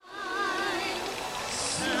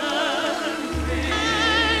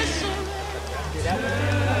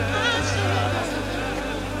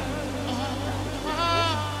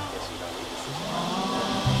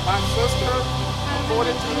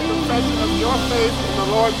faith in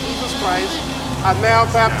the Lord Jesus Christ, I now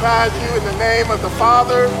baptize you in the name of the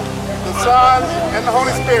Father, the Son, and the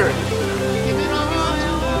Holy Spirit.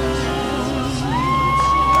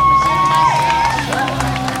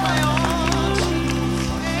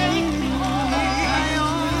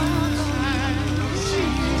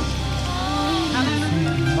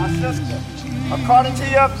 My sister, according to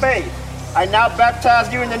your faith, I now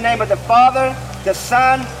baptize you in the name of the Father, the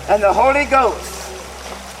Son, and the Holy Ghost.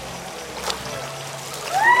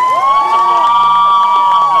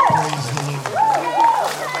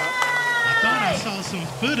 Some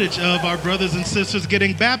footage of our brothers and sisters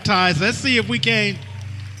getting baptized. Let's see if we can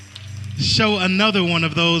show another one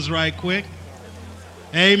of those right quick.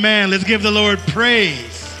 Amen. Let's give the Lord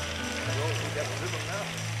praise.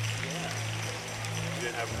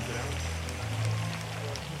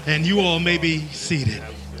 And you all may be seated.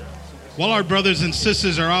 While our brothers and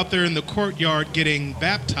sisters are out there in the courtyard getting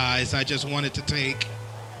baptized, I just wanted to take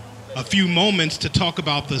a few moments to talk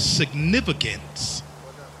about the significance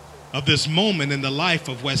of this moment in the life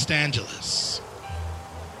of West Angeles.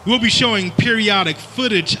 We'll be showing periodic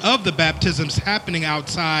footage of the baptisms happening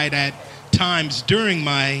outside at times during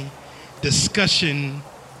my discussion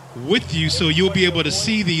with you, so you'll be able to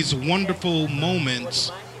see these wonderful moments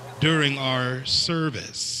during our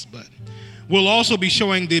service. But we'll also be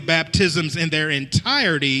showing the baptisms in their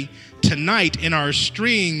entirety tonight in our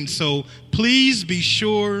stream, so please be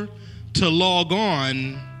sure to log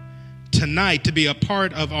on tonight to be a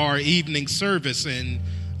part of our evening service, and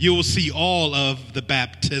you'll see all of the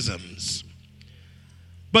baptisms.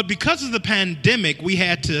 But because of the pandemic, we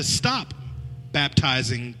had to stop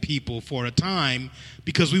baptizing people for a time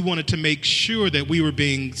because we wanted to make sure that we were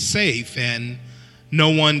being safe and no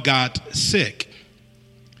one got sick.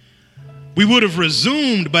 We would have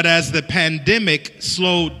resumed, but as the pandemic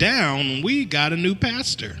slowed down, we got a new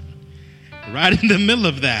pastor right in the middle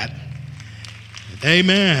of that.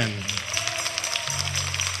 Amen.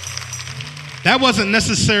 That wasn't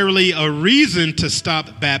necessarily a reason to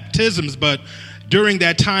stop baptisms, but during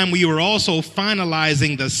that time we were also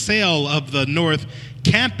finalizing the sale of the North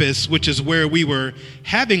Campus, which is where we were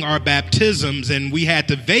having our baptisms, and we had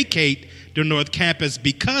to vacate the North Campus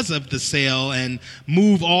because of the sale and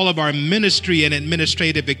move all of our ministry and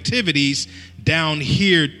administrative activities down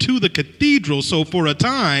here to the cathedral. So for a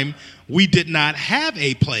time, we did not have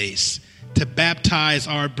a place to baptize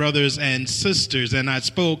our brothers and sisters. And I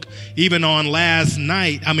spoke even on last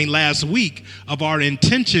week of our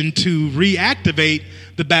intention to reactivate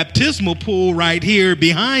the baptismal pool right here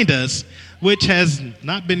behind us, which has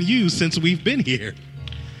not been used since we've been here.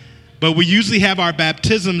 But we usually have our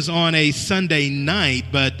baptisms on a Sunday night,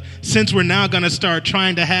 but since we're now going to start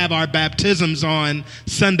trying to have our baptisms on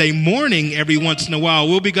Sunday morning every once in a while,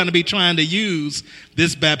 we'll be going to be trying to use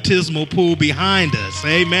this baptismal pool behind us.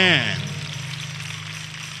 Amen.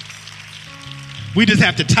 We just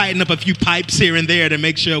have to tighten up a few pipes here and there to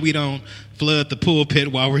make sure we don't flood the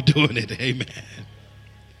pulpit while we're doing it. Amen.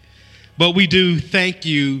 But we do thank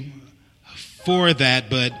you for that.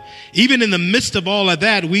 But even in the midst of all of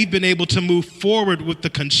that, we've been able to move forward with the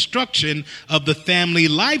construction of the Family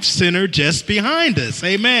Life Center just behind us.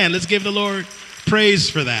 Amen. Let's give the Lord praise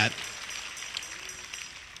for that.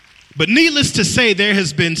 But needless to say, there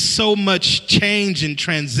has been so much change and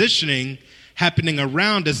transitioning happening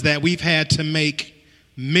around us that we've had to make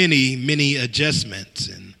many adjustments.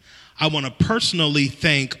 And I want to personally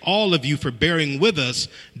thank all of you for bearing with us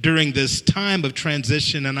during this time of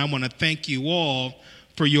transition, and I want to thank you all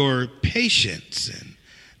for your patience. And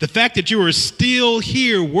the fact that you are still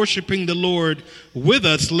here worshiping the Lord with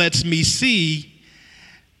us lets me see,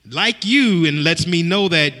 like you, and lets me know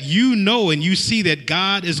that you know and you see that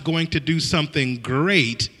God is going to do something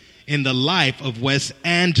great in the life of West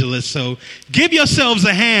Angeles. So give yourselves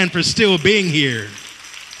a hand for still being here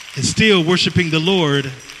and still worshiping the Lord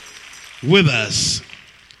with us.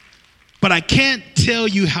 But I can't tell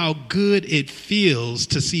you how good it feels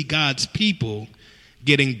to see God's people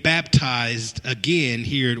getting baptized again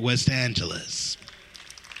here at West Angeles.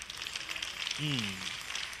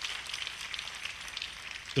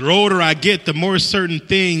 The older I get, the more certain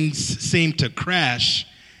things seem to crash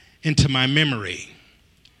into my memory.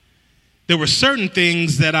 There were certain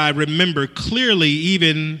things that I remember clearly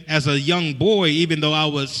even as a young boy, even though I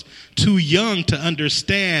was too young to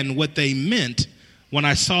understand what they meant when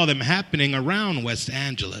I saw them happening around West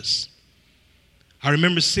Angeles. I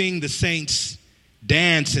remember seeing the saints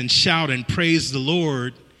dance and shout and praise the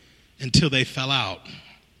Lord until they fell out.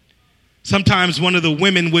 Sometimes one of the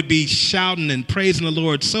women would be shouting and praising the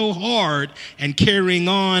Lord so hard and carrying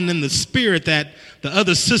on in the spirit that the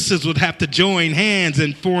other sisters would have to join hands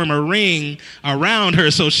and form a ring around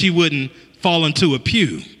her so she wouldn't fall into a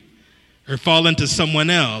pew or fall into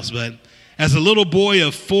someone else. But as a little boy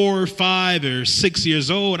of 4, 5, or 6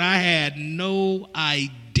 years old, I had no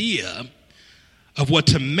idea of what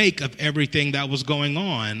to make of everything that was going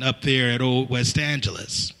on up there at Old West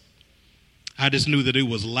Angeles. I just knew that it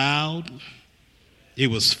was loud,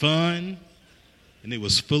 it was fun, and it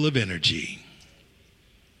was full of energy.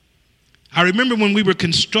 I remember when we were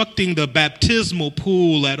constructing the baptismal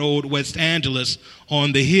pool at Old West Angeles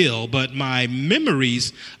on the hill, but my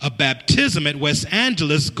memories of baptism at West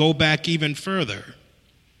Angeles go back even further.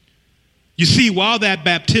 You see, while that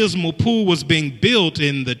baptismal pool was being built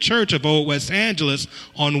in the church of Old West Angeles,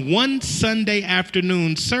 on one Sunday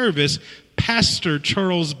afternoon service, Pastor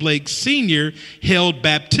Charles Blake Sr. held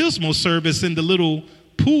baptismal service in the little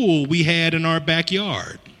pool we had in our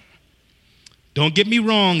backyard. Don't get me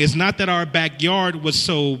wrong, it's not that our backyard was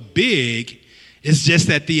so big, it's just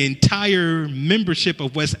that the entire membership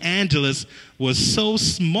of West Angeles was so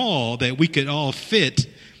small that we could all fit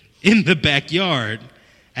in the backyard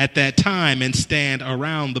at that time and stand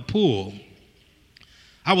around the pool.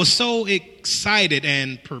 I was so excited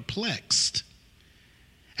and perplexed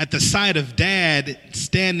at the sight of Dad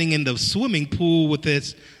standing in the swimming pool with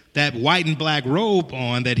that white and black robe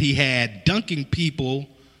on that he had, dunking people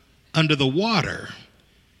under the water.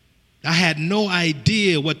 I had no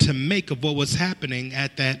idea what to make of what was happening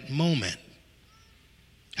at that moment.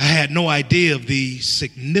 I had no idea of the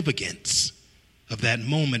significance of that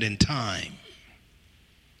moment in time.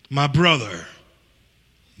 My brother,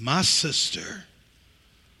 my sister,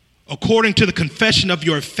 according to the confession of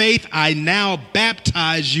your faith, I now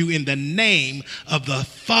baptize you in the name of the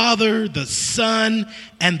Father, the Son,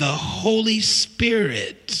 and the Holy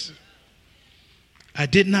Spirit. I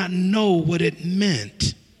did not know what it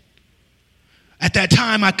meant. At that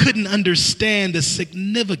time, I couldn't understand the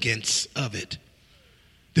significance of it,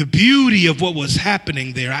 the beauty of what was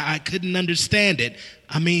happening there. I couldn't understand it.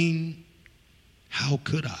 I mean, how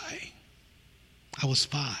could I? I was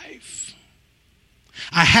 5.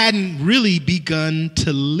 I hadn't really begun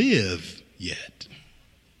to live yet.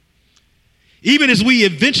 Even as we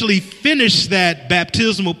eventually finished that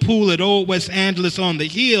baptismal pool at Old West Angeles on the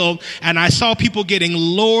hill, and I saw people getting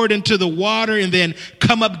lowered into the water and then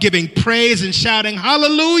come up giving praise and shouting,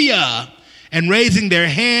 hallelujah, and raising their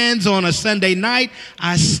hands on a Sunday night,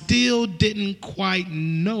 I still didn't quite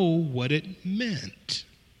know what it meant.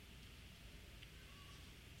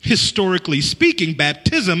 Historically speaking,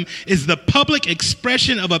 baptism is the public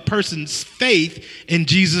expression of a person's faith in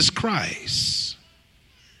Jesus Christ.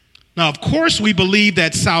 Now, of course, we believe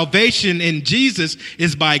that salvation in Jesus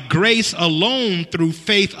is by grace alone, through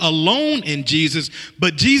faith alone in Jesus,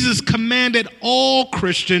 but Jesus commanded all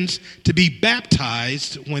Christians to be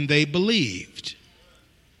baptized when they believed.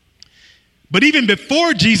 But even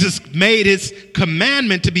before Jesus made his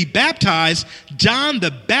commandment to be baptized, John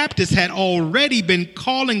the Baptist had already been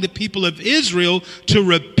calling the people of Israel to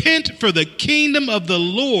repent, for the kingdom of the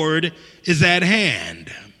Lord is at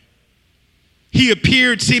hand. He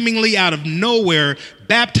appeared seemingly out of nowhere,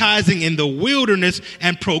 baptizing in the wilderness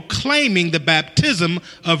and proclaiming the baptism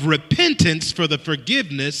of repentance for the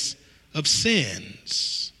forgiveness of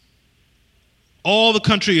sins. All the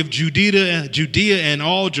country of Judea and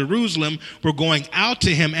all Jerusalem were going out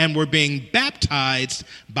to him and were being baptized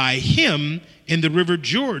by him in the river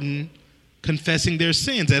Jordan, confessing their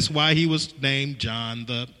sins. That's why he was named John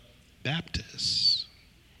the Baptist.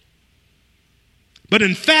 But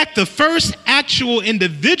in fact, the first actual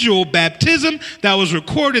individual baptism that was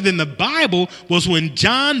recorded in the Bible was when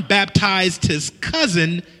John baptized his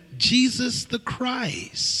cousin, Jesus the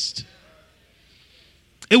Christ.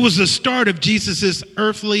 It was the start of Jesus'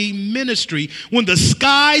 earthly ministry, when the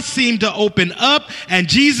sky seemed to open up and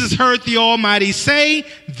Jesus heard the Almighty say,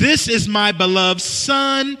 "This is my beloved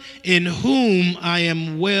Son, in whom I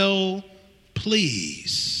am well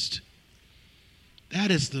pleased." That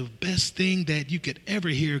is the best thing that you could ever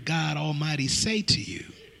hear God Almighty say to you,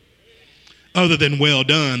 other than, "Well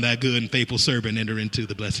done, thy good and faithful servant, enter into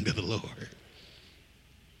the blessing of the Lord."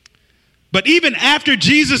 But even after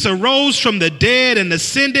Jesus arose from the dead and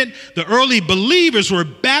ascended, the early believers were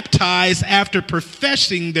baptized after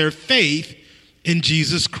professing their faith in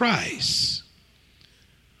Jesus Christ.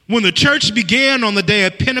 When the church began on the day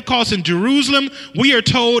of Pentecost in Jerusalem, we are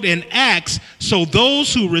told in Acts, so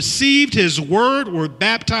those who received his word were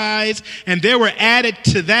baptized, and there were added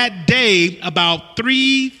to that day about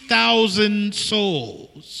 3,000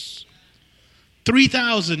 souls.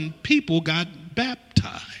 3,000 people got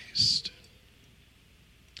baptized.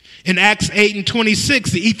 In Acts 8 and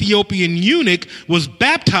 26, the Ethiopian eunuch was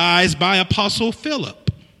baptized by Apostle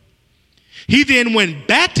Philip. He then went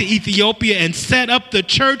back to Ethiopia and set up the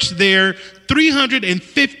church there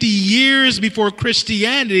 350 years before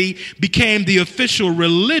Christianity became the official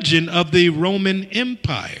religion of the Roman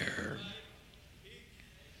Empire.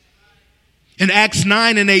 In Acts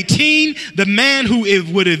 9 and 18, the man who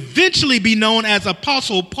would eventually be known as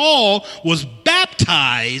Apostle Paul was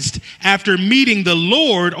baptized after meeting the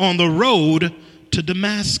Lord on the road to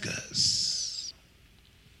Damascus.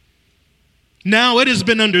 Now, it has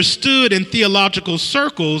been understood in theological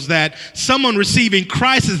circles that someone receiving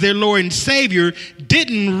Christ as their Lord and Savior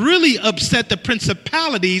didn't really upset the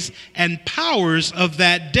principalities and powers of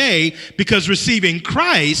that day, because receiving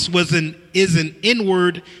Christ is an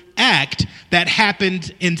inward act that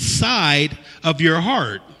happened inside of your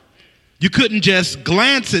heart. You couldn't just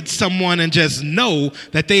glance at someone and just know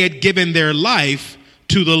that they had given their life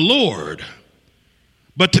to the Lord.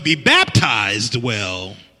 But to be baptized,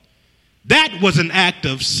 well, that was an act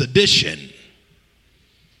of sedition,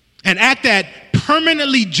 an act that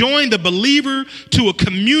permanently joined the believer to a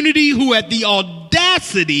community who had the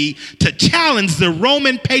audacity to challenge the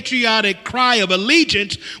Roman patriotic cry of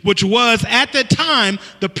allegiance, which was at the time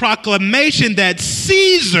the proclamation that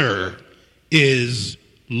Caesar is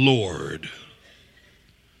Lord.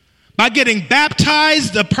 By getting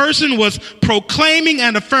baptized, the person was proclaiming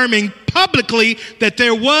and affirming publicly that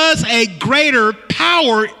there was a greater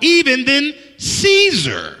power even than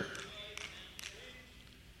Caesar.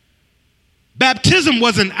 Baptism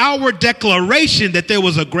was an outward declaration that there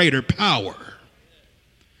was a greater power.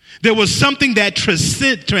 There was something that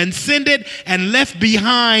transcended and left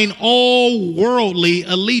behind all worldly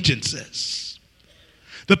allegiances.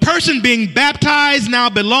 The person being baptized now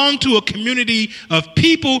belonged to a community of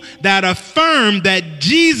people that affirmed that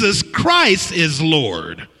Jesus Christ is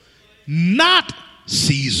Lord, not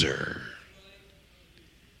Caesar.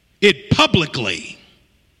 It publicly,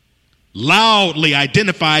 loudly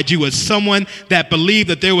identified you as someone that believed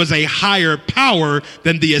that there was a higher power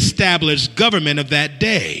than the established government of that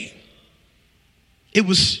day. It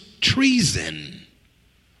was treason,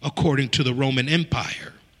 according to the Roman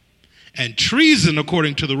Empire. And treason,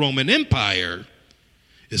 according to the Roman Empire,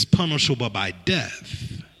 is punishable by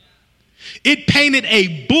death. It painted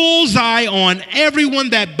a bullseye on everyone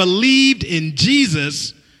that believed in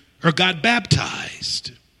Jesus or got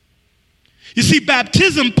baptized. You see,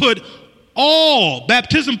 baptism put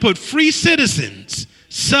free citizens,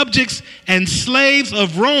 subjects, and slaves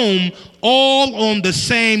of Rome all on the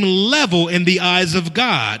same level in the eyes of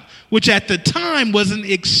God, which at the time was an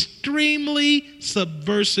extremely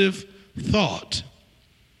subversive thought.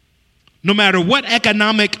 No matter what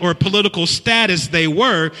economic or political status they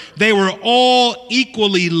were all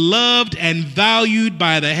equally loved and valued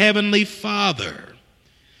by the Heavenly Father.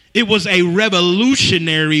 It was a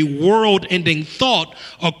revolutionary, world-ending thought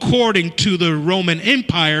according to the Roman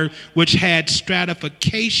Empire, which had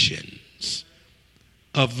stratifications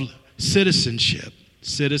of citizenship,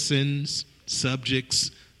 citizens,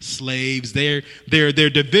 subjects, slaves. Their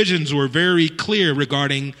divisions were very clear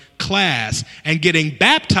regarding class, and getting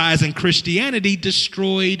baptized in Christianity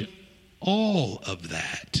destroyed all of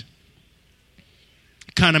that.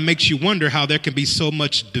 It kind of makes you wonder how there can be so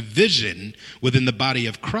much division within the body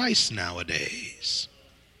of Christ nowadays.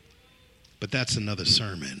 But that's another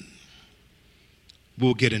sermon.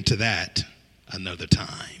 We'll get into that another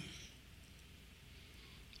time.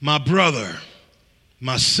 My brother,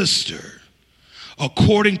 my sister,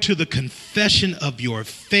 according to the confession of your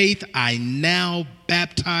faith, I now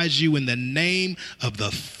baptize you in the name of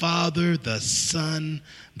the Father, the Son,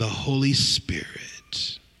 the Holy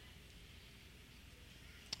Spirit.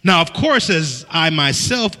 Now, of course, as I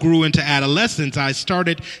myself grew into adolescence, I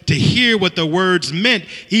started to hear what the words meant,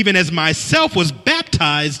 even as myself was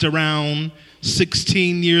baptized around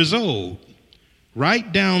 16 years old,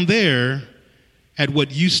 right down there at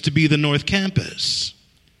what used to be the North Campus.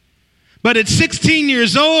 But at 16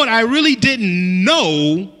 years old, I really didn't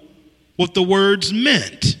know what the words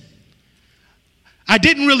meant. I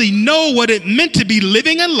didn't really know what it meant to be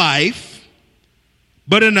living a life,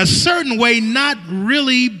 but in a certain way, not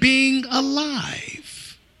really being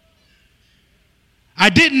alive. I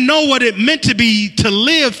didn't know what it meant to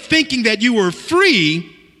live thinking that you were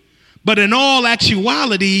free, but in all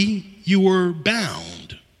actuality, you were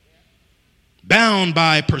bound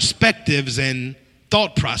by perspectives and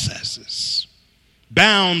thought processes,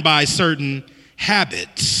 bound by certain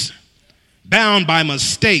habits, bound by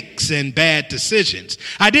mistakes and bad decisions.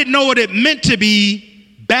 I didn't know what it meant to be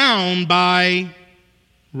bound by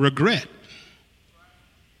regret.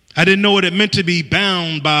 I didn't know what it meant to be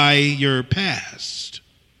bound by your past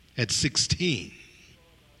at 16.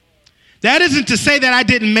 That isn't to say that I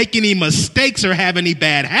didn't make any mistakes or have any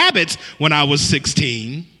bad habits when I was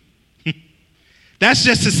 16. That's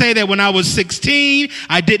just to say that when I was 16,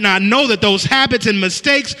 I did not know that those habits and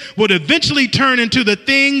mistakes would eventually turn into the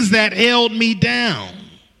things that held me down,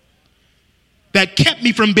 that kept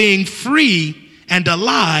me from being free and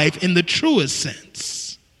alive in the truest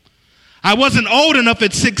sense. I wasn't old enough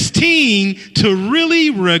at 16 to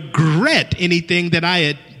really regret anything that I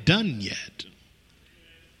had done yet.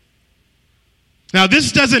 Now,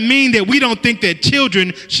 this doesn't mean that we don't think that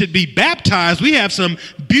children should be baptized. We have some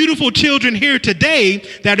beautiful children here today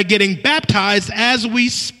that are getting baptized as we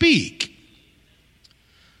speak.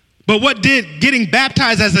 But what did getting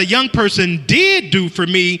baptized as a young person did do for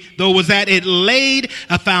me, though, was that it laid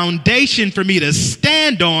a foundation for me to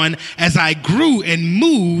stand on as I grew and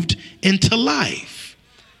moved into life.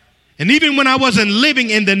 And even when I wasn't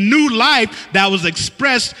living in the new life that was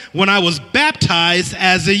expressed when I was baptized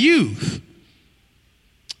as a youth,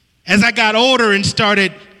 as I got older and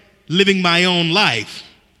started living my own life,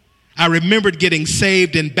 I remembered getting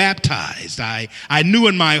saved and baptized. I knew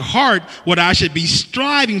in my heart what I should be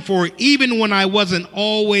striving for, even when I wasn't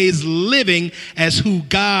always living as who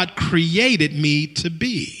God created me to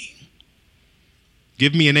be.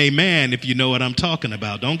 Give me an amen if you know what I'm talking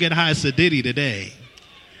about. Don't get high sedity today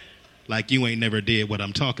like you ain't never did what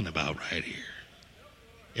I'm talking about right here.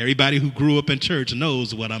 Everybody who grew up in church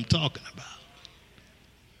knows what I'm talking about.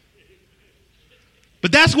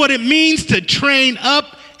 But that's what it means to train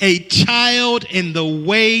up a child in the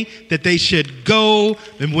way that they should go,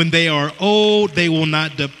 and when they are old, they will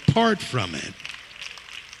not depart from it.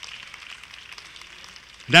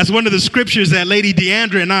 That's one of the scriptures that Lady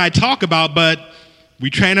Deandra and I talk about, but we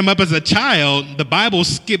train them up as a child. The Bible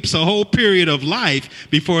skips a whole period of life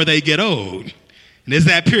before they get old. And there's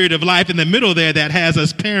that period of life in the middle there that has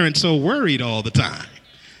us parents so worried all the time.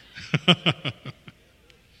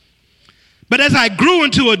 But as I grew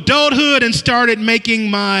into adulthood and started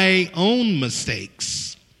making my own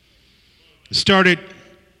mistakes, started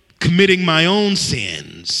committing my own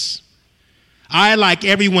sins, I, like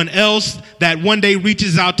everyone else that one day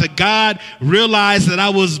reaches out to God, realized that I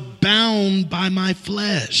was bound by my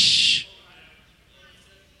flesh,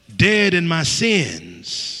 dead in my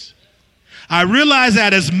sins. I realized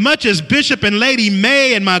that as much as Bishop and Lady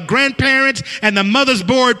May and my grandparents and the Mother's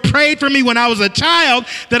Board prayed for me when I was a child,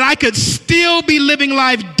 that I could still be living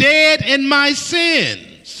life dead in my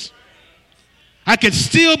sins. I could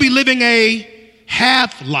still be living a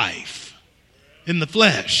half-life in the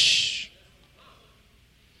flesh.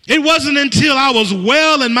 It wasn't until I was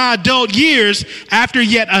well in my adult years, after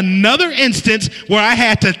yet another instance where I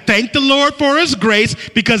had to thank the Lord for his grace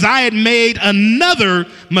because I had made another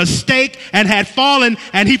mistake and had fallen,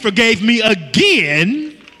 and he forgave me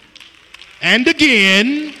again and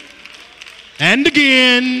again and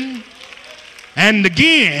again and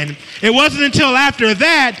again. It wasn't until after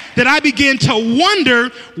that that I began to wonder,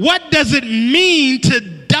 what does it mean to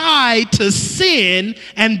die to sin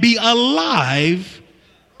and be alive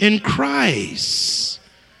in Christ?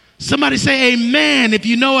 Somebody say amen if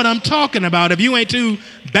you know what I'm talking about. If you ain't too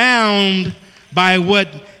bound by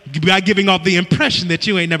giving off the impression that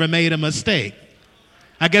you ain't never made a mistake.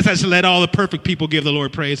 I guess I should let all the perfect people give the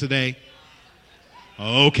Lord praise today.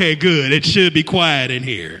 Okay, good. It should be quiet in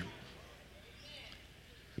here.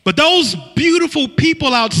 But those beautiful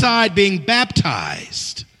people outside being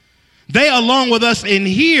baptized, they, along with us in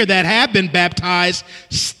here that have been baptized,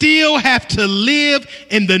 still have to live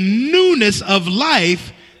in the newness of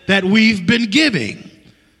life that we've been giving.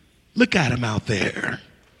 Look at them out there.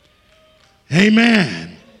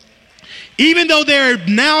 Amen. Even though they're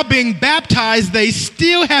now being baptized, they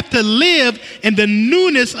still have to live in the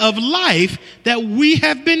newness of life that we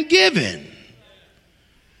have been given.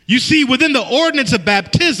 You see, within the ordinance of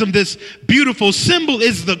baptism, this beautiful symbol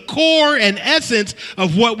is the core and essence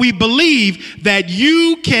of what we believe, that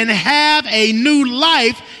you can have a new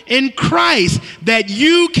life in Christ, that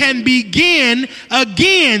you can begin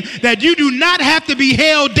again, that you do not have to be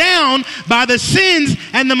held down by the sins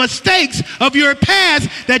and the mistakes of your past,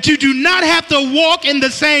 that you do not have to walk in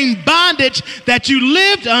the same bondage that you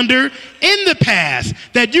lived under in the past,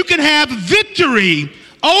 that you can have victory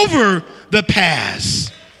over the past.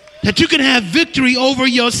 That you can have victory over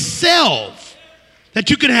yourself.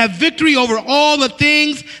 That you can have victory over all the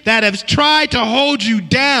things that have tried to hold you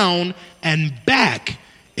down and back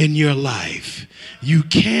in your life. You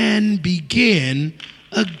can begin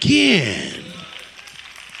again.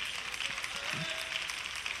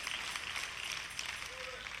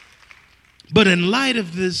 But in light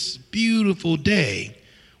of this beautiful day,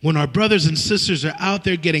 when our brothers and sisters are out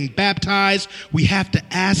there getting baptized, we have to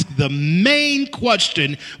ask the main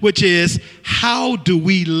question, which is, how do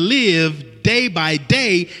we live day by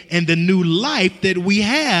day in the new life that we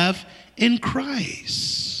have in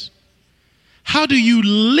Christ? How do you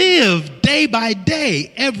live day by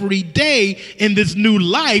day, every day in this new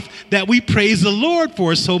life that we praise the Lord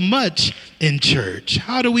for so much in church?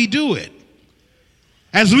 How do we do it?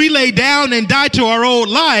 As we lay down and die to our old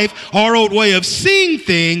life, our old way of seeing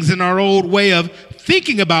things and our old way of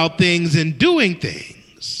thinking about things and doing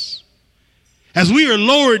things. As we are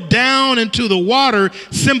lowered down into the water,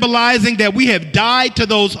 symbolizing that we have died to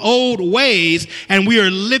those old ways, and we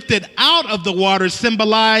are lifted out of the water,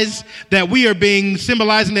 symbolizing that we have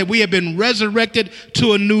been resurrected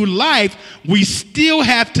to a new life, we still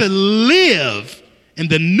have to live in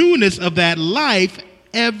the newness of that life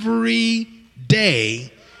every day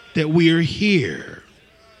that we are here,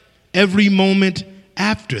 every moment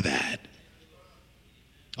after that.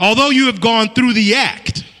 Although you have gone through the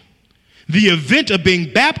act, the event of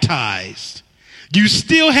being baptized, you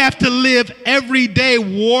still have to live every day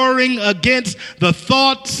warring against the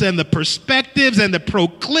thoughts and the perspectives and the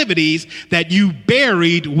proclivities that you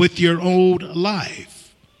buried with your old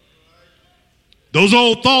life. Those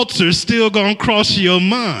old thoughts are still going to cross your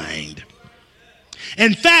mind.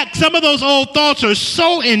 In fact, some of those old thoughts are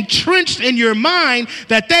so entrenched in your mind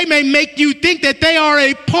that they may make you think that they are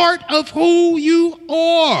a part of who you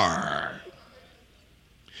are.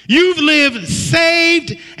 You've lived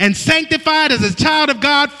saved and sanctified as a child of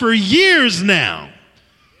God for years now,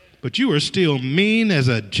 but you are still mean as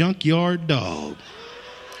a junkyard dog.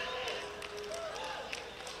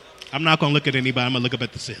 I'm not going to look at anybody. I'm going to look up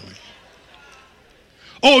at the ceiling.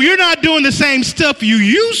 Oh, you're not doing the same stuff you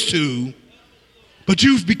used to, but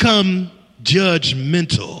you've become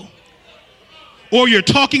judgmental. Or you're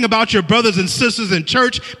talking about your brothers and sisters in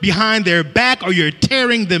church behind their back, or you're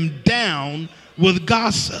tearing them down with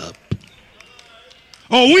gossip.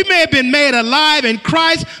 Oh, we may have been made alive in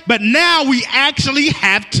Christ, but now we actually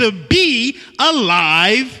have to be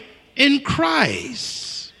alive in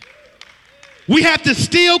Christ. We have to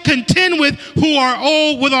still contend with our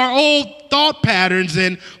old thought patterns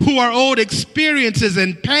and who our old experiences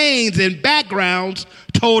and pains and backgrounds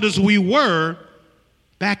told us we were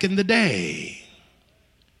back in the day.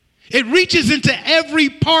 It reaches into every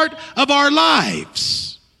part of our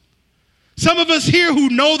lives. Some of us here who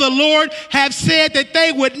know the Lord have said that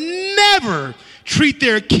they would never treat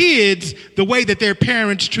their kids the way that their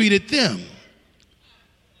parents treated them.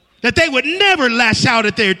 That they would never lash out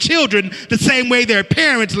at their children the same way their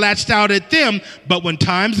parents lashed out at them. But when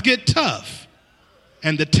times get tough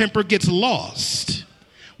and the temper gets lost,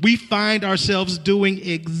 we find ourselves doing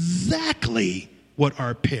exactly what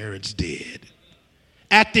our parents did.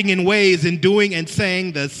 Acting in ways and doing and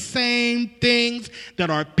saying the same things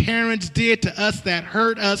that our parents did to us that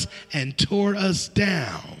hurt us and tore us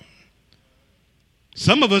down.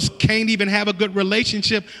 Some of us can't even have a good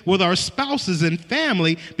relationship with our spouses and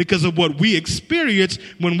family because of what we experienced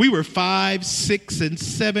when we were 5, 6, and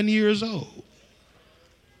 7 years old.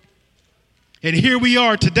 And here we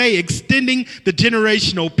are today extending the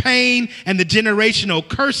generational pain and the generational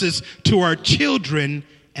curses to our children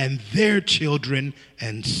and their children,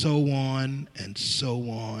 and so on and so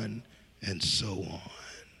on and so on.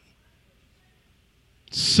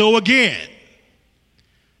 So again,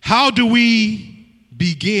 how do we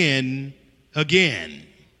begin again?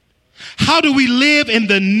 How do we live in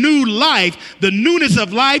the new life, the newness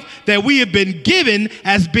of life that we have been given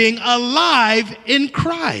as being alive in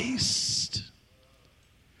Christ?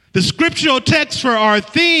 The scriptural text for our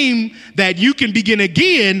theme that you can begin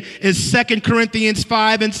again is 2 Corinthians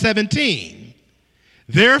 5 and 17.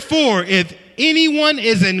 Therefore, if anyone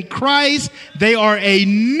is in Christ, they are a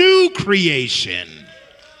new creation.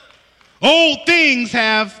 Old things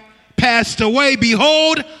have passed away.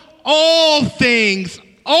 Behold, all things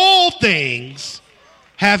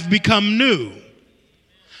have become new.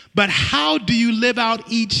 But how do you live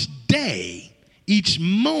out each day, each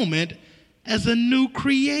moment, as a new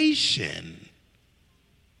creation?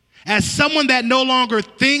 As someone that no longer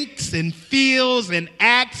thinks and feels and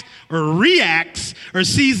acts or reacts or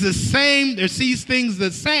sees things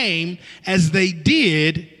the same as they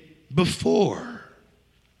did before.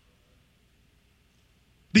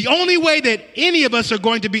 The only way that any of us are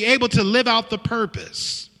going to be able to live out the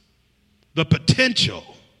purpose, the potential,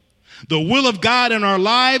 The will of God in our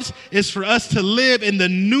lives is for us to live in the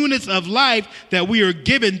newness of life that we are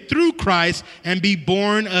given through Christ and be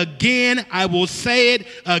born again. I will say it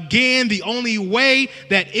again. The only way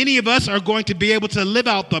that any of us are going to be able to live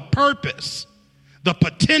out the purpose, the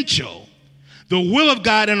potential, the will of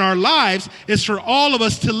God in our lives is for all of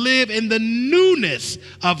us to live in the newness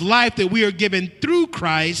of life that we are given through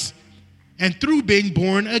Christ and through being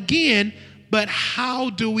born again. But how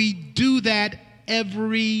do we do that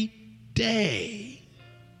every day?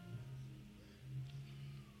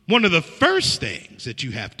 One of the first things that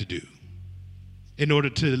you have to do in order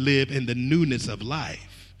to live in the newness of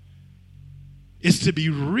life is to be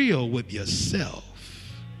real with yourself.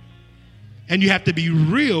 And you have to be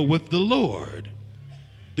real with the Lord.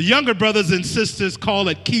 The younger brothers and sisters call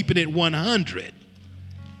it keeping it 100.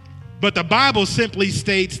 But the Bible simply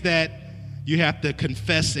states that you have to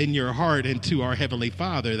confess in your heart and to our Heavenly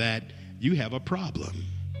Father that you have a problem.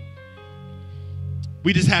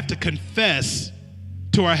 We just have to confess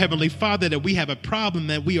to our Heavenly Father that we have a problem,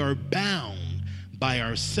 that we are bound by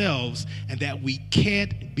ourselves, and that we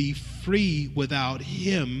can't be free without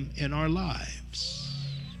Him in our lives.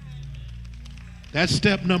 That's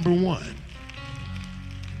step number one.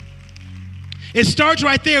 It starts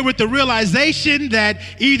right there with the realization that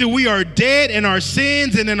either we are dead in our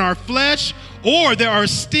sins and in our flesh, or there are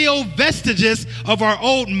still vestiges of our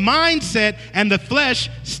old mindset and the flesh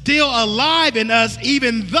still alive in us,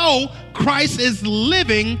 even though Christ is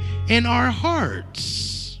living in our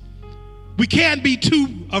hearts. We can't be too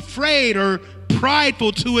afraid or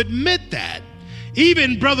prideful to admit that.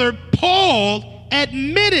 Even Brother Paul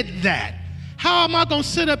admitted that. How am I going to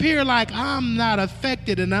sit up here like I'm not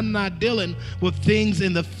affected and I'm not dealing with things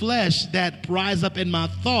in the flesh that rise up in my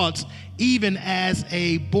thoughts, even as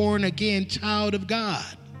a born-again child of God?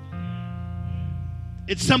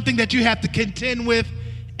 It's something that you have to contend with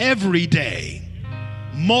every day,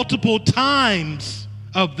 multiple times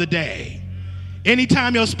of the day.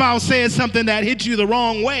 Anytime your spouse says something that hits you the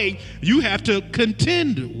wrong way, you have to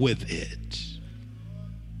contend with it.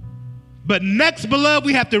 But next, beloved,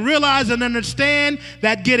 we have to realize and understand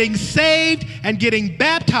that getting saved and getting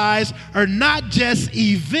baptized are not just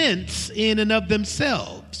events in and of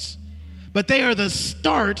themselves, but they are the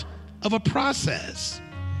start of a process.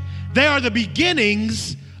 They are the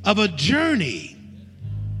beginnings of a journey.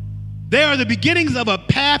 They are the beginnings of a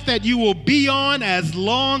path that you will be on as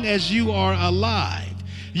long as you are alive.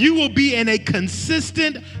 You will be in a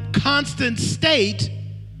consistent, constant state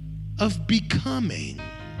of becoming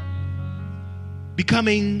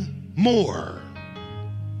more,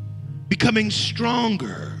 becoming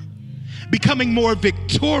stronger, becoming more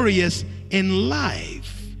victorious in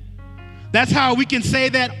life. That's how we can say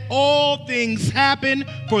that all things happen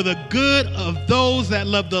for the good of those that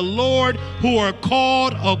love the Lord, who are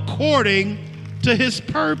called according to His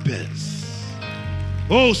purpose.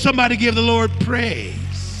 Oh, somebody give the Lord praise.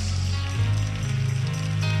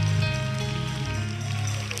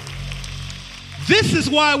 This is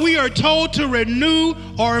why we are told to renew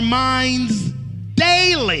our minds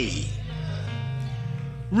daily.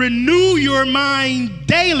 Renew your mind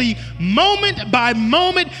daily, moment by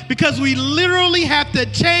moment, because we literally have to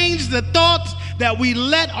change the thoughts that we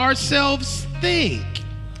let ourselves think.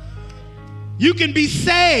 You can be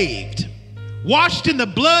saved, washed in the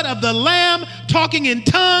blood of the Lamb, talking in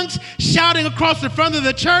tongues, shouting across the front of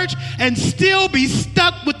the church, and still be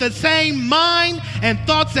stuck with the same mind and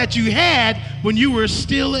thoughts that you had when you were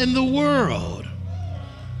still in the world.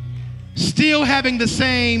 Still having the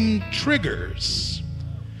same triggers.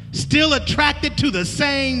 Still attracted to the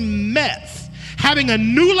same mess. Having a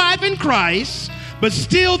new life in Christ, but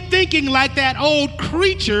still thinking like that old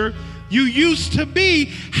creature you used to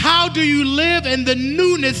be. How do you live in the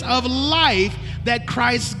newness of life that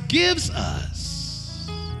Christ gives us?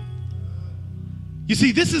 You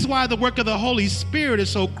see, this is why the work of the Holy Spirit is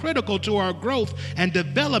so critical to our growth and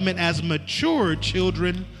development as mature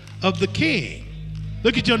children of the King.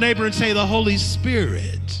 Look at your neighbor and say, the Holy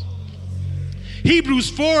Spirit. Hebrews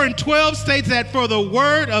 4:12 states that for the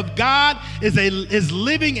word of God is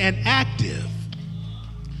living and active,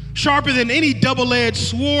 sharper than any double-edged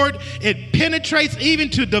sword. It penetrates even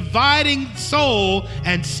to dividing soul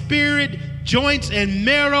and spirit, joints and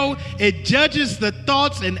marrow. It judges the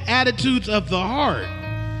thoughts and attitudes of the heart.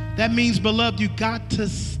 That means, beloved, you got to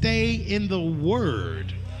stay in the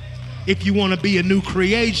Word if you want to be a new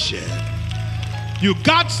creation. You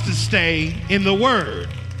got to stay in the Word.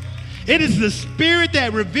 It is the Spirit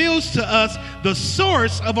that reveals to us the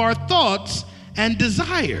source of our thoughts and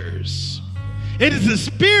desires. It is the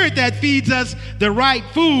Spirit that feeds us the right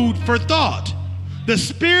food for thought, The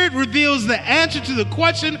Spirit reveals the answer to the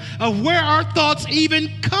question of where our thoughts even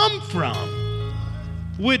come from,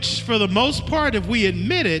 which for the most part, if we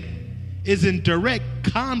admit it, is in direct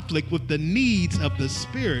conflict with the needs of the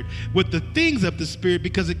Spirit, with the things of the Spirit,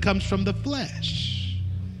 because it comes from the flesh.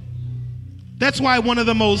 That's why one of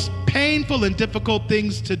the most painful and difficult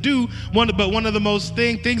things to do, one of the most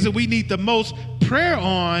things that we need the most prayer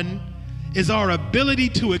on, is our ability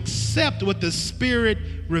to accept what the Spirit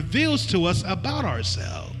reveals to us about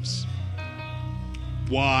ourselves.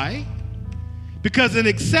 Why? Because in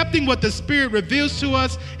accepting what the Spirit reveals to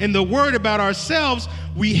us in the Word about ourselves,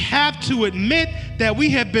 we have to admit that we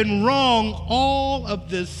have been wrong all of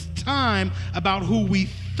this time about who we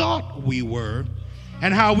thought we were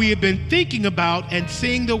and how we have been thinking about and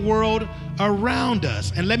seeing the world around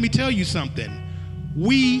us. And let me tell you something.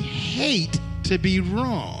 We hate to be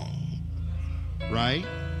wrong, right?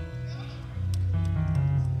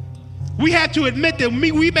 We have to admit that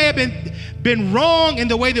we may have been wrong in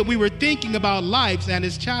the way that we were thinking about life and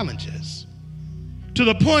its challenges, to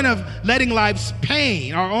the point of letting life's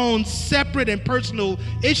pain, our own separate and personal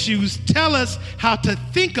issues, tell us how to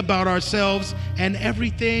think about ourselves and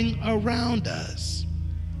everything around us.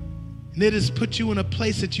 And it has put you in a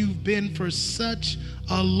place that you've been for such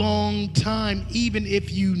a long time, even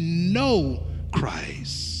if you know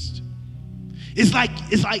Christ. It's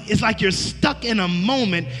like you're stuck in a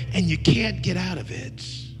moment and you can't get out of it.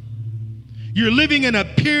 You're living in a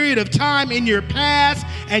period of time in your past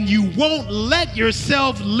and you won't let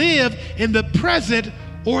yourself live in the present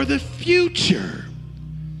or the future.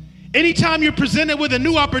 Anytime you're presented with a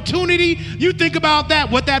new opportunity, you think about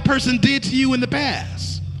what that person did to you in the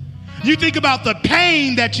past. You think about the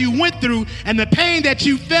pain that you went through and the pain that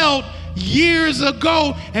you felt years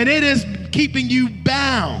ago, and it is keeping you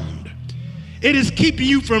bound. It is keeping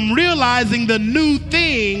you from realizing the new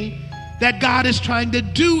thing that God is trying to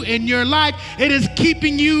do in your life. It is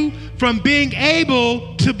keeping you from being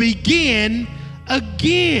able to begin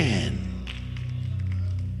again.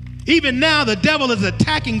 Even now, the devil is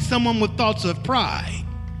attacking someone with thoughts of pride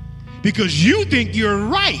because you think you're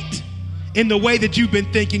right in the way that you've been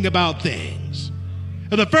thinking about things.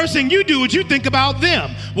 And the first thing you do is you think about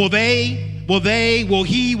them. Will he,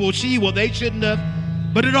 will she, they shouldn't have.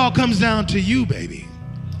 But it all comes down to you, baby.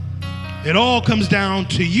 It all comes down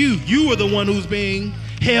to you. You are the one who's being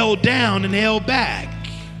held down and held back.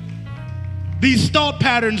 These thought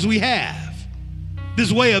patterns we have,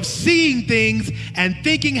 this way of seeing things and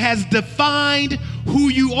thinking has defined who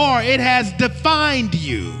you are. It has defined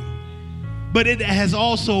you, but it has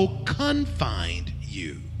also confined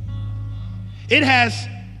you. It has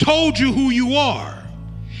told you who you are.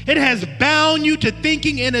 It has bound you to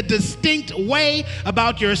thinking in a distinct way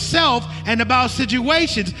about yourself and about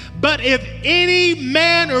situations. But if any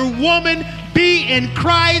man or woman be in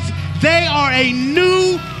Christ, they are a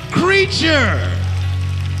new creature.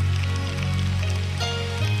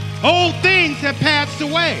 Old things have passed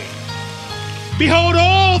away. Behold,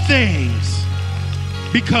 all things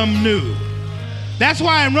become new. That's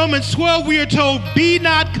why in Romans 12 we are told, be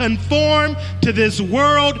not conformed to this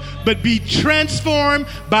world, but be transformed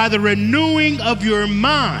by the renewing of your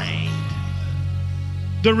mind.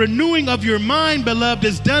 The renewing of your mind, beloved,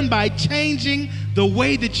 is done by changing the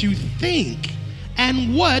way that you think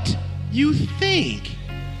and what you think.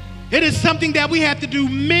 It is something that we have to do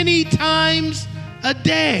many times a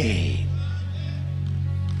day.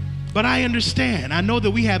 But I understand. I know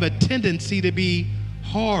that we have a tendency to be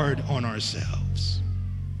hard on ourselves.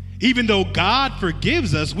 Even though God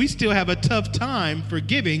forgives us, we still have a tough time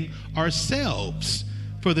forgiving ourselves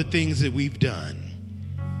for the things that we've done.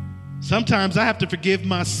 Sometimes I have to forgive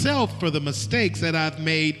myself for the mistakes that I've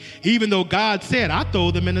made, even though God said, I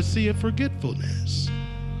throw them in a sea of forgetfulness.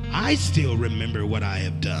 I still remember what I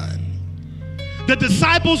have done. The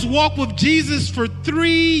disciples walked with Jesus for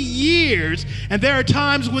 3 years, and there are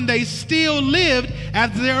times when they still lived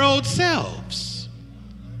as their old selves.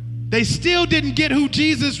 They still didn't get who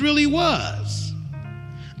Jesus really was.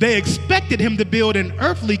 They expected him to build an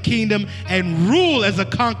earthly kingdom and rule as a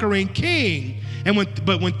conquering king.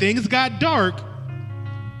 But when things got dark,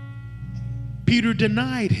 Peter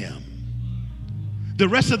denied him. The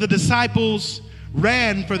rest of the disciples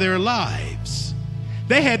ran for their lives.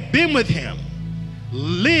 They had been with him,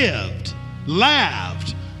 lived,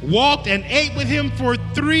 laughed, walked and ate with him for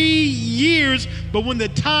 3 years, but when the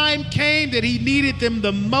time came that he needed them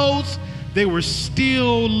the most, they were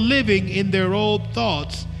still living in their old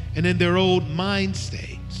thoughts and in their old mind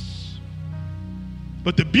states.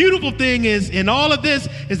 But the beautiful thing is, in all of this,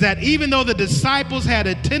 is that even though the disciples had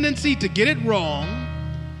a tendency to get it wrong,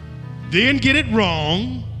 then get it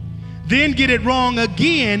wrong, then get it wrong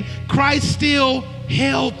again, Christ still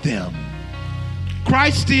held them.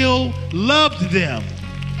 Christ still loved them.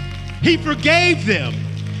 He forgave them.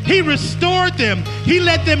 He restored them. He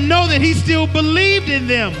let them know that he still believed in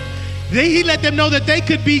them. He let them know that they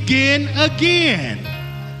could begin again.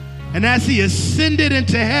 And as he ascended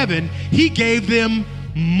into heaven, he gave them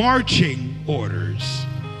marching orders.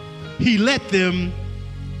 He let them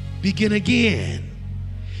begin again.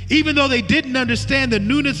 Even though they didn't understand the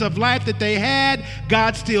newness of life that they had,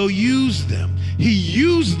 God still used them. He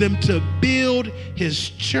used them to build his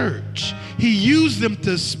church. He used them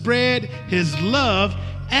to spread his love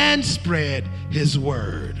and spread his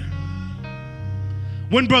word.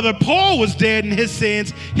 When Brother Paul was dead in his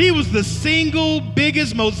sins, he was the single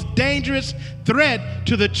biggest, most dangerous threat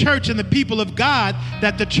to the church and the people of God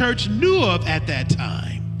that the church knew of at that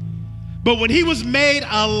time. But when he was made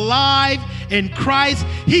alive in Christ,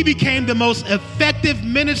 he became the most effective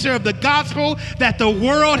minister of the gospel that the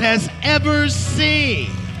world has ever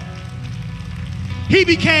seen. He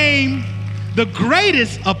became the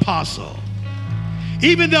greatest apostle.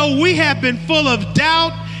 Even though we have been full of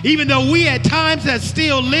doubt, even though we at times have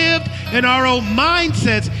still lived in our own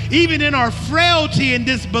mindsets, even in our frailty and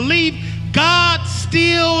disbelief, God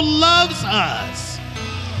still loves us.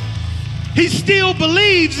 He still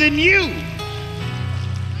believes in you.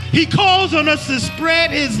 He calls on us to spread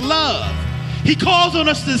his love. He calls on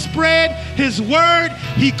us to spread his word.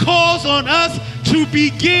 He calls on us to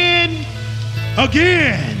begin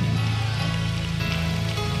again.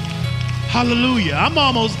 Hallelujah. I'm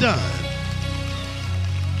almost done.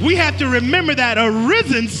 We have to remember that a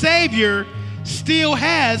risen Savior still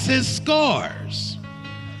has his scars.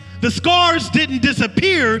 The scars didn't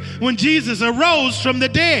disappear when Jesus arose from the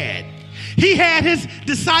dead. He had his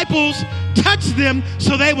disciples touch them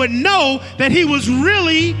so they would know that he was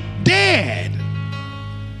really dead.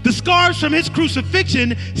 The scars from his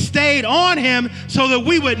crucifixion stayed on him so that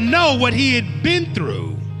we would know what he had been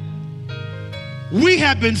through. We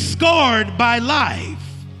have been scarred by life.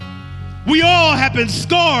 We all have been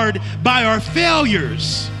scarred by our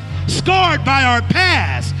failures, scarred by our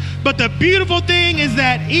past. But the beautiful thing is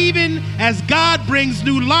that even as God brings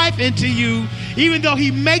new life into you, even though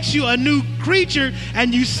he makes you a new creature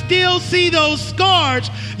and you still see those scars,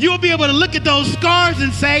 you'll be able to look at those scars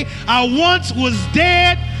and say, I once was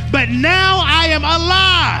dead, but now I am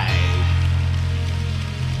alive.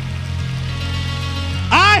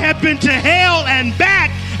 I have been to hell and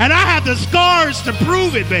back, and I have the scars to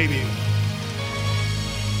prove it, baby.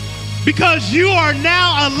 Because you are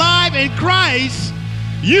now alive in Christ,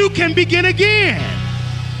 you can begin again.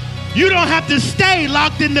 You don't have to stay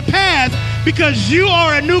locked in the past because you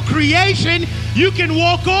are a new creation. You can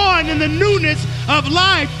walk on in the newness of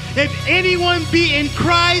life. If anyone be in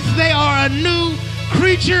Christ, they are a new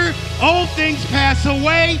creature. Old things pass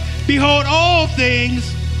away. Behold, all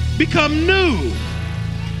things become new.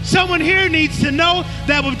 Someone here needs to know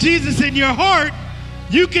that with Jesus in your heart,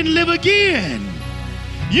 you can live again.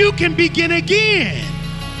 You can begin again.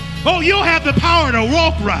 Oh, you'll have the power to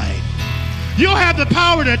walk right. You'll have the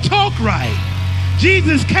power to talk right.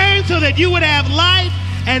 Jesus came so that you would have life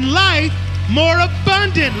and life more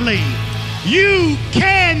abundantly. You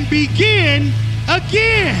can begin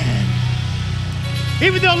again.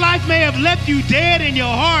 Even though life may have left you dead in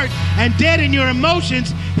your heart and dead in your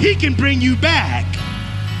emotions, he can bring you back.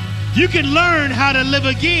 You can learn how to live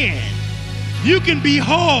again. You can be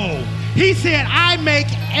whole. He said, I make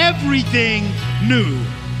everything new.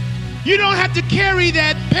 You don't have to carry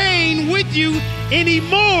that pain with you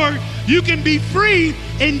anymore. You can be free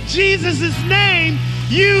in Jesus' name.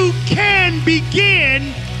 You can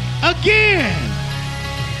begin again.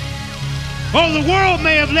 Oh, the world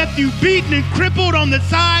may have left you beaten and crippled on the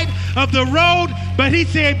side of the road, but he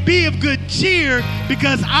said, be of good cheer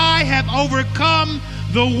because I have overcome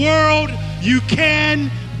the world. You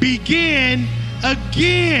can begin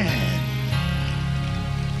again.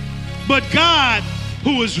 But God,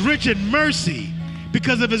 who is rich in mercy,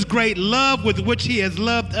 because of his great love with which he has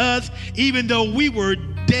loved us, even though we were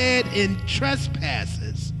dead in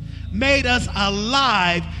trespasses, made us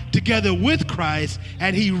alive together with Christ,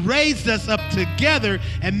 and he raised us up together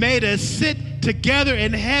and made us sit together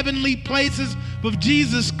in heavenly places with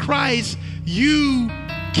Jesus Christ. You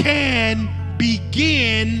can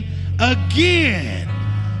begin again.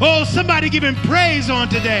 Oh, somebody give him praise on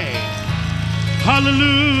today.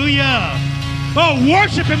 Hallelujah. Oh,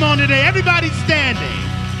 worship him on today. Everybody standing.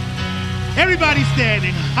 Everybody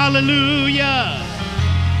standing. Hallelujah.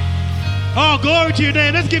 Oh, glory to your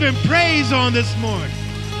name. Let's give him praise on this morning.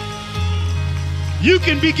 You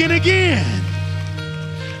can begin again.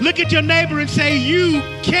 Look at your neighbor and say, you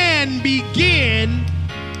can begin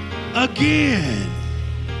again.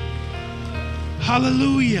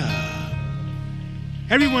 Hallelujah.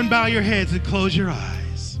 Everyone bow your heads and close your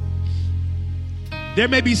eyes. There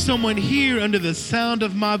may be someone here under the sound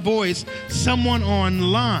of my voice, someone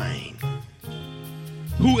online,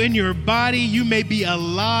 who in your body you may be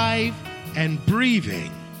alive and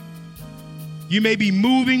breathing. You may be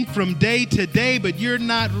moving from day to day, but you're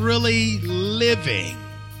not really living.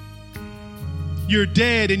 You're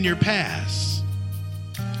dead in your past.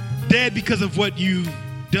 Dead because of what you've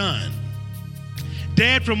done.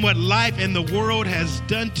 Dead from what life and the world has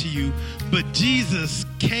done to you. But Jesus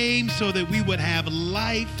came so that we would have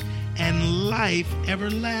life and life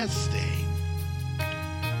everlasting.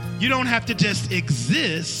 You don't have to just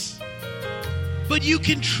exist, but you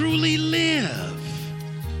can truly live.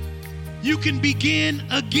 You can begin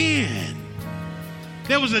again.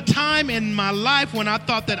 There was a time in my life when I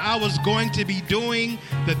thought that I was going to be doing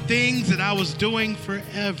the things that I was doing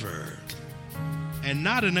forever, and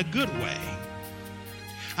not in a good way.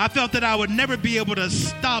 I felt that I would never be able to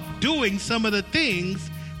stop doing some of the things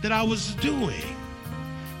that I was doing.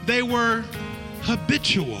 They were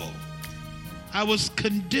habitual. I was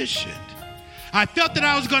conditioned. I felt that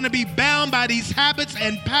I was going to be bound by these habits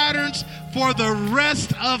and patterns for the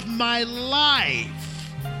rest of my life.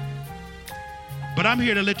 But I'm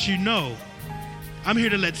here to let you know, I'm here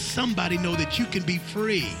to let somebody know that you can be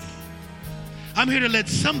free. I'm here to let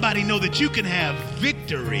somebody know that you can have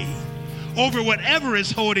victory over whatever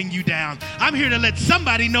is holding you down. I'm here to let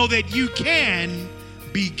somebody know that you can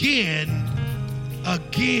begin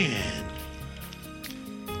again.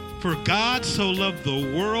 For God so loved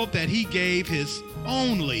the world that he gave his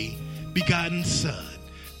only begotten Son,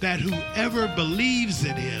 that whoever believes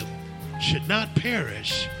in him should not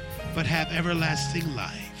perish, but have everlasting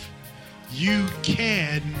life. You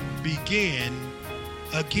can begin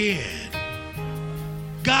again.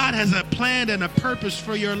 God has a plan and a purpose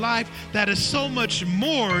for your life that is so much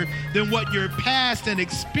more than what your past and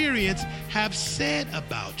experience have said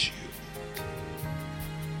about you.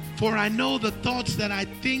 For I know the thoughts that I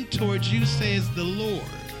think towards you, says the Lord,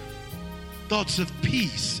 thoughts of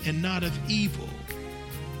peace and not of evil,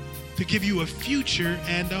 to give you a future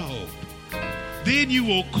and a hope. Then you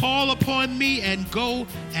will call upon me and go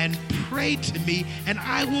and pray to me, and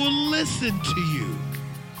I will listen to you.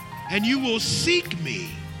 And you will seek me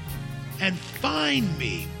and find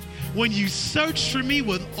me. When you search for me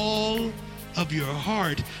with all of your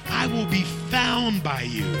heart, I will be found by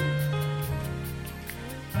you.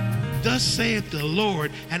 Thus saith the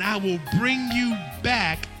Lord, and I will bring you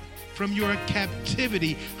back from your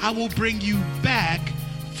captivity. I will bring you back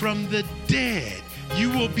from the dead. You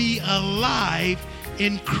will be alive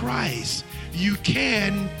in Christ. You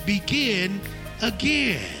can begin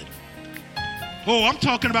again. Oh, I'm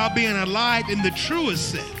talking about being alive in the truest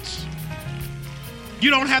sense. You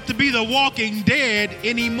don't have to be the walking dead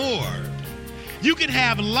anymore. You can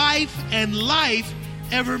have life and life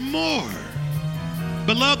evermore.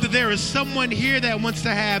 Beloved, there is someone here that wants to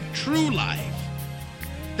have true life,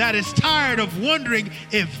 that is tired of wondering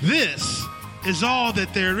if this is all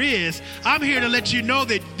that there is. I'm here to let you know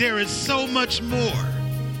that there is so much more.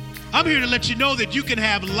 I'm here to let you know that you can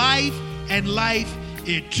have life and life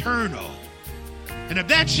eternal. And if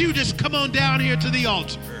that's you, just come on down here to the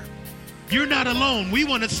altar. You're not alone. We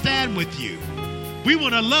want to stand with you. We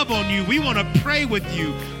want to love on you. We want to pray with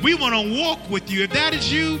you. We want to walk with you. If that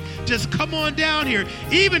is you, just come on down here.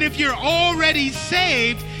 Even if you're already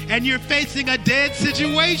saved and you're facing a dead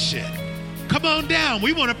situation, come on down.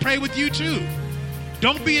 We want to pray with you too.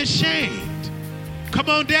 Don't be ashamed. Come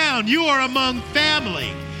on down. You are among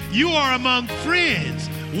family. You are among friends.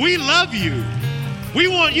 We love you. We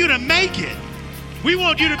want you to make it. We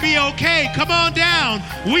want you to be okay. Come on down.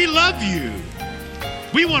 We love you.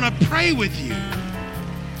 We want to pray with you.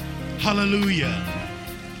 Hallelujah.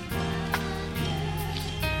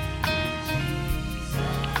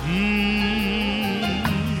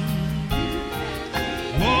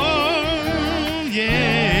 Oh, yeah.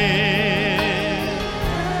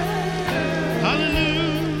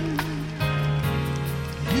 Hallelujah.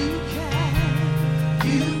 You can.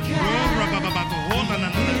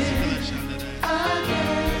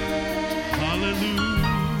 Hallelujah.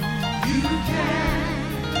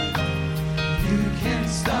 You can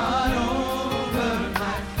start over,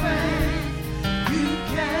 my friend. You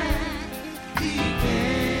can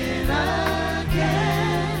begin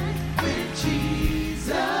again with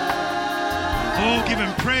Jesus. Oh, give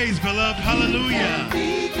him praise, beloved. Hallelujah.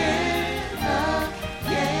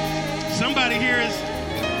 Somebody here is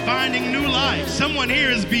finding new life. Someone here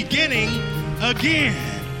is beginning again.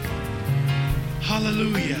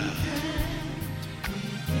 Hallelujah.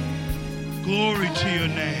 Glory to your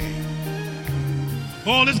name.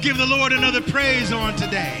 Oh, let's give the Lord another praise on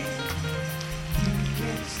today.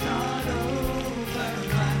 Start over,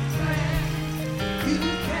 my friend. You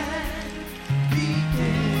can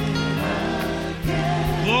begin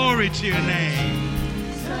again. Glory to your name.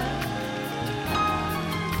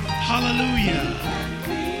 Hallelujah.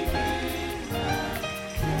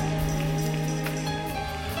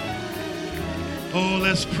 Oh,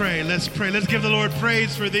 let's pray. Let's pray. Let's give the Lord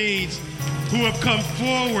praise for these who have come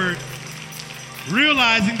forward,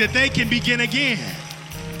 realizing that they can begin again.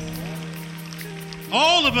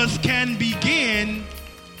 All of us can begin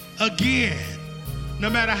again. No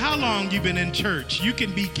matter how long you've been in church, you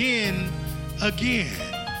can begin again.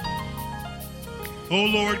 Oh,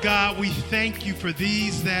 Lord God, we thank you for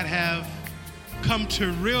these that have come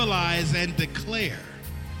to realize and declare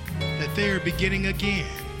that they are beginning again.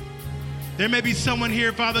 There may be someone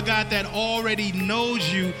here, Father God, that already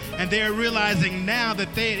knows you, and they're realizing now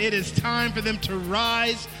that it is time for them to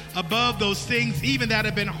rise above those things, even that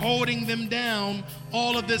have been holding them down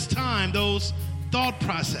all of this time, those thought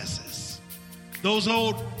processes, those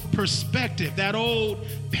old perspective, that old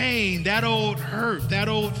pain, that old hurt, that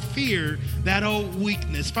old fear, that old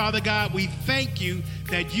weakness. Father God, we thank you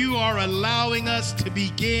that you are allowing us to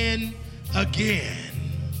begin again.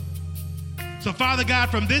 So, Father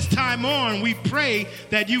God, from this time on, we pray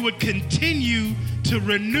that you would continue to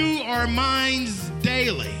renew our minds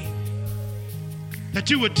daily,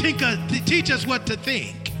 that you would teach us what to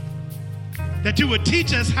think, that you would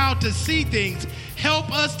teach us how to see things.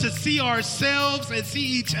 Help us to see ourselves and see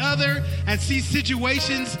each other and see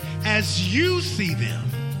situations as you see them.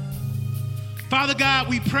 Father God,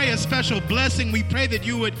 we pray a special blessing. We pray that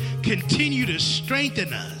you would continue to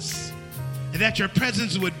strengthen us and that your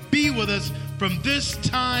presence would be with us from this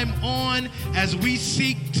time on as we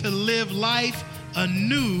seek to live life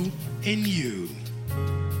anew in you.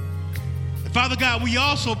 And Father God, we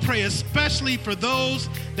also pray especially for those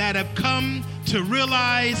that have come to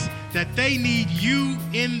realize that they need you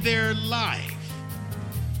in their life.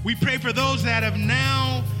 We pray for those that have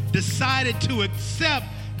now decided to accept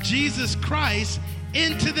Jesus Christ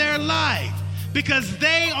into their life, because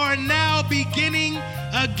they are now beginning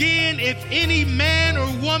again. If any man or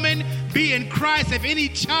woman be in Christ, if any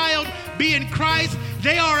child be in Christ,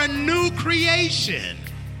 they are a new creation.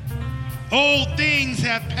 Old things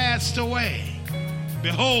have passed away.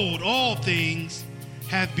 Behold, all things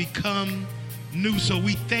have become new. So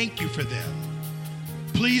we thank you for them.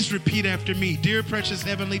 Please repeat after me. Dear precious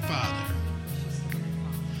Heavenly Father,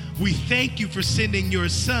 we thank you for sending your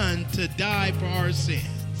Son to die for our sins.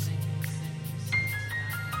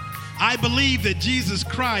 I believe that Jesus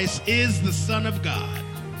Christ is the Son of God.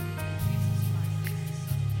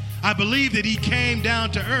 I believe that he came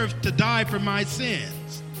down to earth to die for my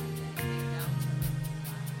sins.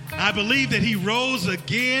 I believe that he rose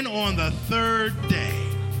again on the third day.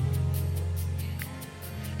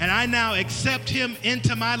 And I now accept him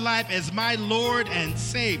into my life as my Lord and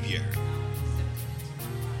Savior.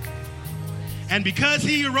 And because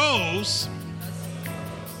he rose,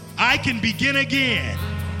 I can begin again.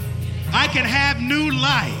 I can have new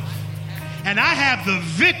life. And I have the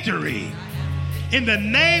victory. In the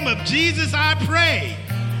name of Jesus, I pray.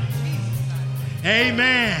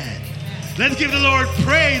 Amen. Let's give the Lord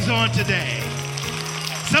praise on today.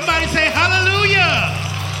 Somebody say hallelujah.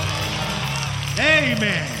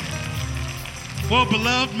 Amen. Well,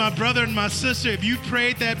 beloved, my brother and my sister, if you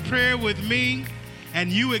prayed that prayer with me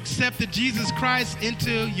and you accepted Jesus Christ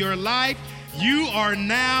into your life, you are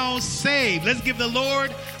now saved. Let's give the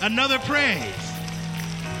Lord another praise.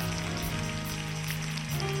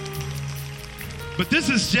 But this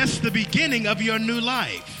is just the beginning of your new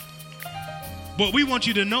life. What we want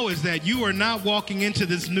you to know is that you are not walking into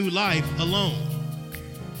this new life alone.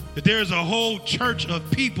 That there is a whole church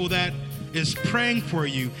of people that is praying for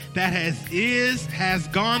you, that has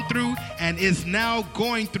gone through and is now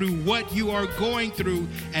going through what you are going through,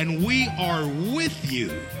 and we are with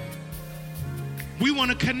you. We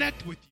want to connect with you.